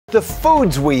The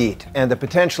foods we eat and the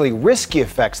potentially risky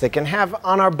effects they can have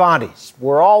on our bodies.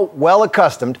 We're all well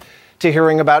accustomed to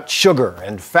hearing about sugar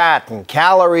and fat and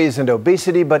calories and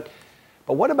obesity, but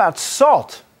what about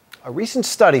salt? A recent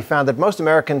study found that most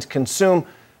Americans consume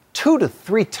 2 to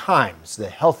 3 times the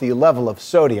healthy level of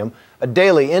sodium, a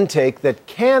daily intake that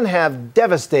can have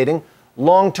devastating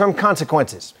long-term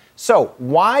consequences. So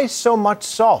why so much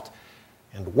salt?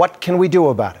 And what can we do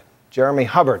about it? Jeremy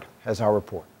Hubbard has our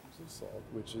report.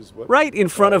 Right in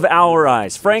front of our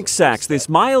eyes, Frank Sachs, this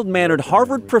mild-mannered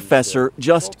Harvard professor,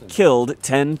 just killed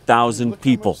 10,000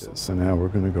 people. So now we're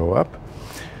going to go up.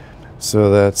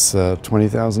 So that's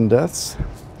 20,000 deaths,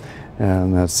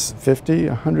 and that's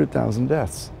 100,000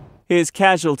 deaths. His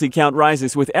casualty count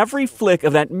rises with every flick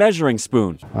of that measuring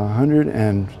spoon.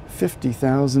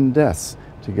 150,000 deaths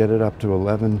to get it up to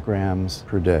 11 grams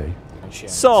per day.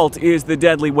 Salt is the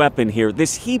deadly weapon here.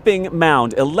 This heaping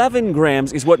mound, 11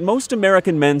 grams, is what most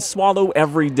American men swallow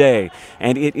every day,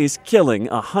 and it is killing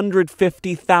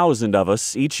 150,000 of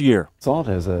us each year. Salt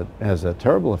has a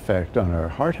terrible effect on our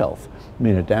heart health. I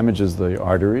mean, it damages the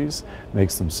arteries,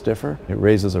 makes them stiffer, it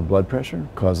raises our blood pressure,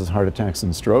 causes heart attacks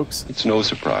and strokes. It's no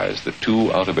surprise that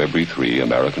 2 out of every 3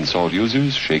 American salt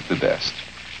users shake the best.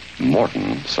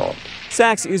 Morton salt.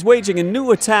 Sachs is waging a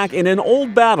new attack in an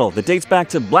old battle that dates back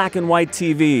to black and white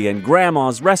TV and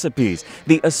grandma's recipes,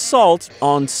 the assault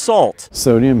on salt.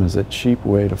 Sodium is a cheap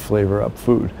way to flavor up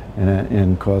food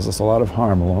and cause us a lot of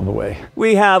harm along the way.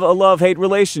 We have a love-hate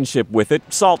relationship with it.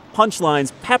 Salt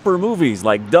punchlines pepper movies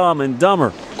like Dumb and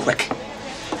Dumber. Quick,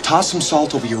 toss some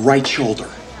salt over your right shoulder.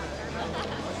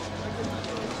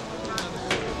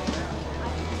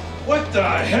 What the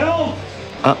hell?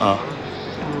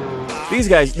 These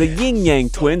guys, the Yin Yang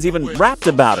twins, even rapped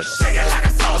about it.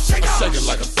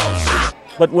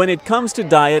 But when it comes to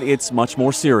diet, it's much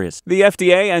more serious. The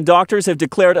FDA and doctors have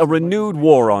declared a renewed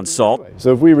war on salt.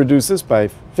 So if we reduce this by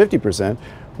 50%,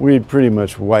 we'd pretty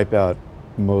much wipe out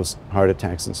most heart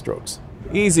attacks and strokes.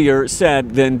 Easier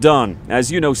said than done.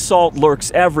 As you know, salt lurks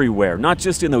everywhere, not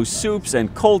just in those soups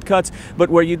and cold cuts, but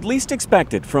where you'd least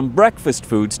expect it, from breakfast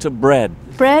foods to bread.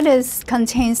 Bread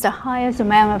contains the highest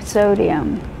amount of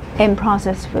sodium in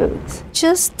processed foods.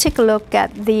 Just take a look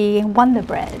at the Wonder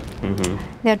Bread.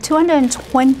 There are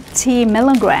 220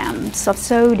 milligrams of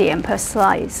sodium per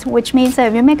slice, which means that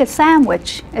if you make a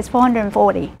sandwich, it's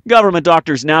 440. Government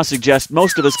doctors now suggest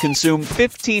most of us consume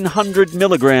 1,500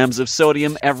 milligrams of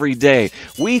sodium every day.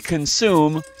 We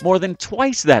consume more than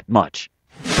twice that much.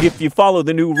 If you follow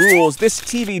the new rules, this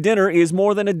TV dinner is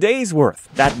more than a day's worth.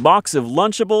 That box of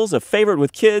Lunchables, a favorite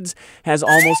with kids, has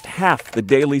almost half the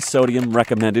daily sodium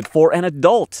recommended for an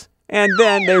adult. And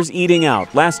then there's eating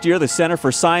out. Last year, the Center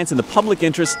for Science and the Public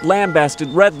Interest lambasted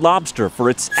Red Lobster for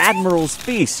its Admiral's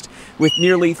Feast, with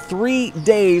nearly 3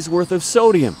 days' worth of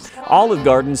sodium. Olive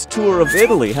Garden's tour of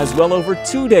Italy has well over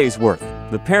 2 days' worth.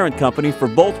 The parent company for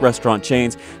both restaurant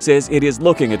chains says it is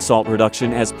looking at salt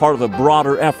reduction as part of a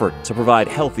broader effort to provide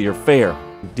healthier fare.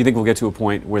 Do you think we'll get to a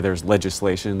point where there's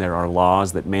legislation, there are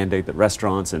laws that mandate that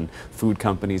restaurants and food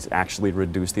companies actually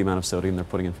reduce the amount of sodium they're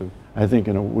putting in food? I think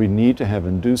we need to have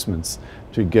inducements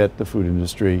to get the food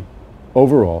industry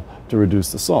overall to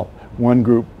reduce the salt. One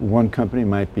group, one company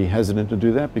might be hesitant to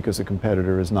do that because a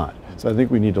competitor is not. So I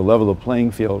think we need to level the playing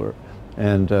field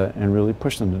and really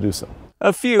push them to do so.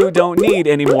 A few don't need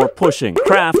any more pushing.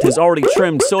 Kraft has already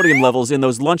trimmed sodium levels in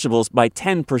those Lunchables by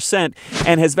 10%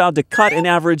 and has vowed to cut an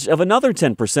average of another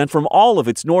 10% from all of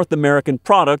its North American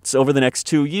products over the next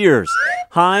 2 years.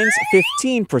 Heinz,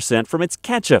 15% from its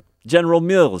ketchup. General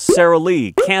Mills, Sara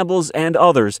Lee, Campbell's, and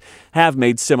others have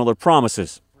made similar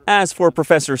promises. As for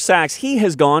Professor Sachs, he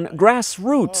has gone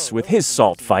grassroots with his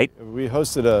salt fight. We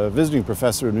hosted a visiting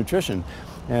professor of nutrition,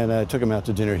 and I took him out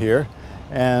to dinner here.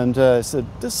 And I said,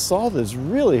 this salt is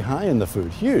really high in the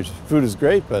food, huge. Food is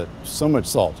great, but so much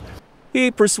salt.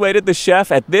 He persuaded the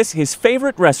chef at this, his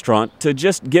favorite restaurant, to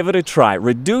just give it a try.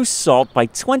 Reduce salt by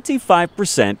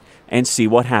 25% and see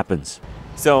what happens.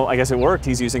 So I guess it worked.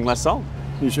 He's using less salt.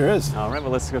 He sure is. All right,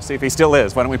 well, let's go see if he still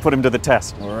is. Why don't we put him to the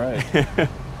test? All right.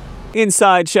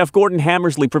 Inside, Chef Gordon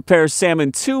Hammersley prepares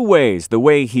salmon 2 ways, the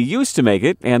way he used to make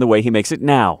it and the way he makes it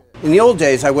now. In the old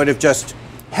days, I would have just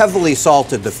heavily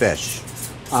salted the fish.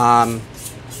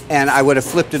 And I would have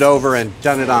flipped it over and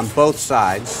done it on both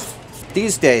sides.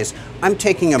 These days, I'm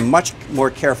taking a much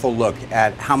more careful look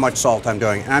at how much salt I'm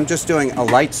doing, and I'm just doing a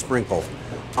light sprinkle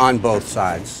on both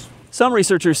sides. Some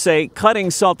researchers say cutting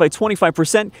salt by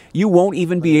 25%, you won't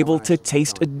even be able to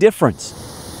taste a difference.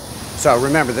 So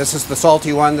remember, this is the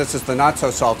salty one, this is the not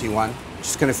so salty one.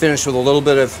 Just going to finish with a little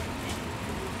bit of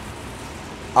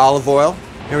olive oil.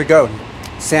 Here we go.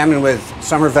 salmon with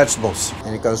summer vegetables,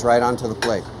 and it goes right onto the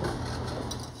plate.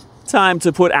 Time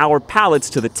to put our palates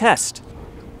to the test.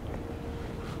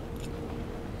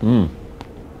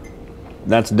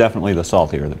 That's definitely the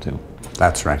saltier of the two.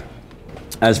 That's right.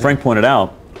 As Frank pointed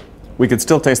out, we could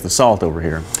still taste the salt over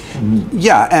here.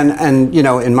 Yeah, and you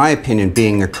know, in my opinion,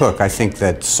 being a cook, I think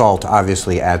that salt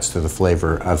obviously adds to the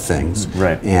flavor of things.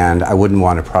 Right. And I wouldn't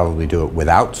want to probably do it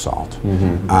without salt.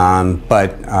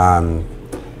 But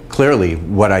clearly,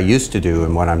 what I used to do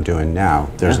and what I'm doing now,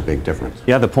 there's a big difference.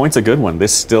 Yeah, the point's a good one.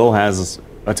 This still has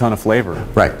a ton of flavor.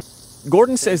 Right.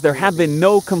 Gordon says there have been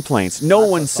no complaints. No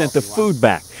one sent the food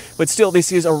back. But still,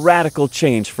 this is a radical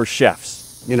change for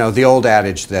chefs. You know, the old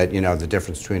adage that, you know, the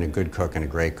difference between a good cook and a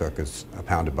great cook is a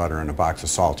pound of butter and a box of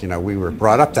salt. You know, we were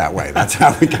brought up that way. That's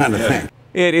how we kind of think.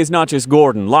 It is not just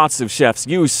Gordon. Lots of chefs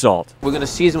use salt. We're going to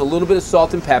season with a little bit of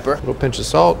salt and pepper. A little pinch of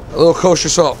salt, a little kosher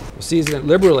salt. Season it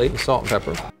liberally with salt and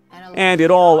pepper. And it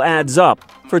all adds up.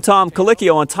 For Tom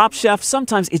Colicchio on Top Chef,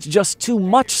 sometimes it's just too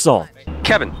much salt.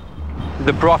 Kevin,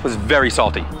 the broth was very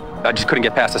salty. I just couldn't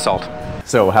get past the salt.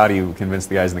 So how do you convince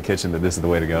the guys in the kitchen that this is the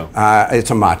way to go?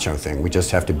 It's a macho thing. We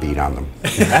just have to beat on them.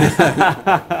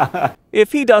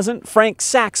 If he doesn't, Frank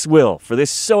Sachs will. For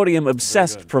this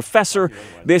sodium-obsessed professor,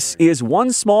 this is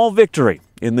one small victory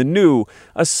in the new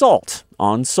assault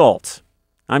on salt.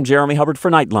 I'm Jeremy Hubbard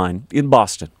for Nightline in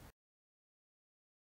Boston.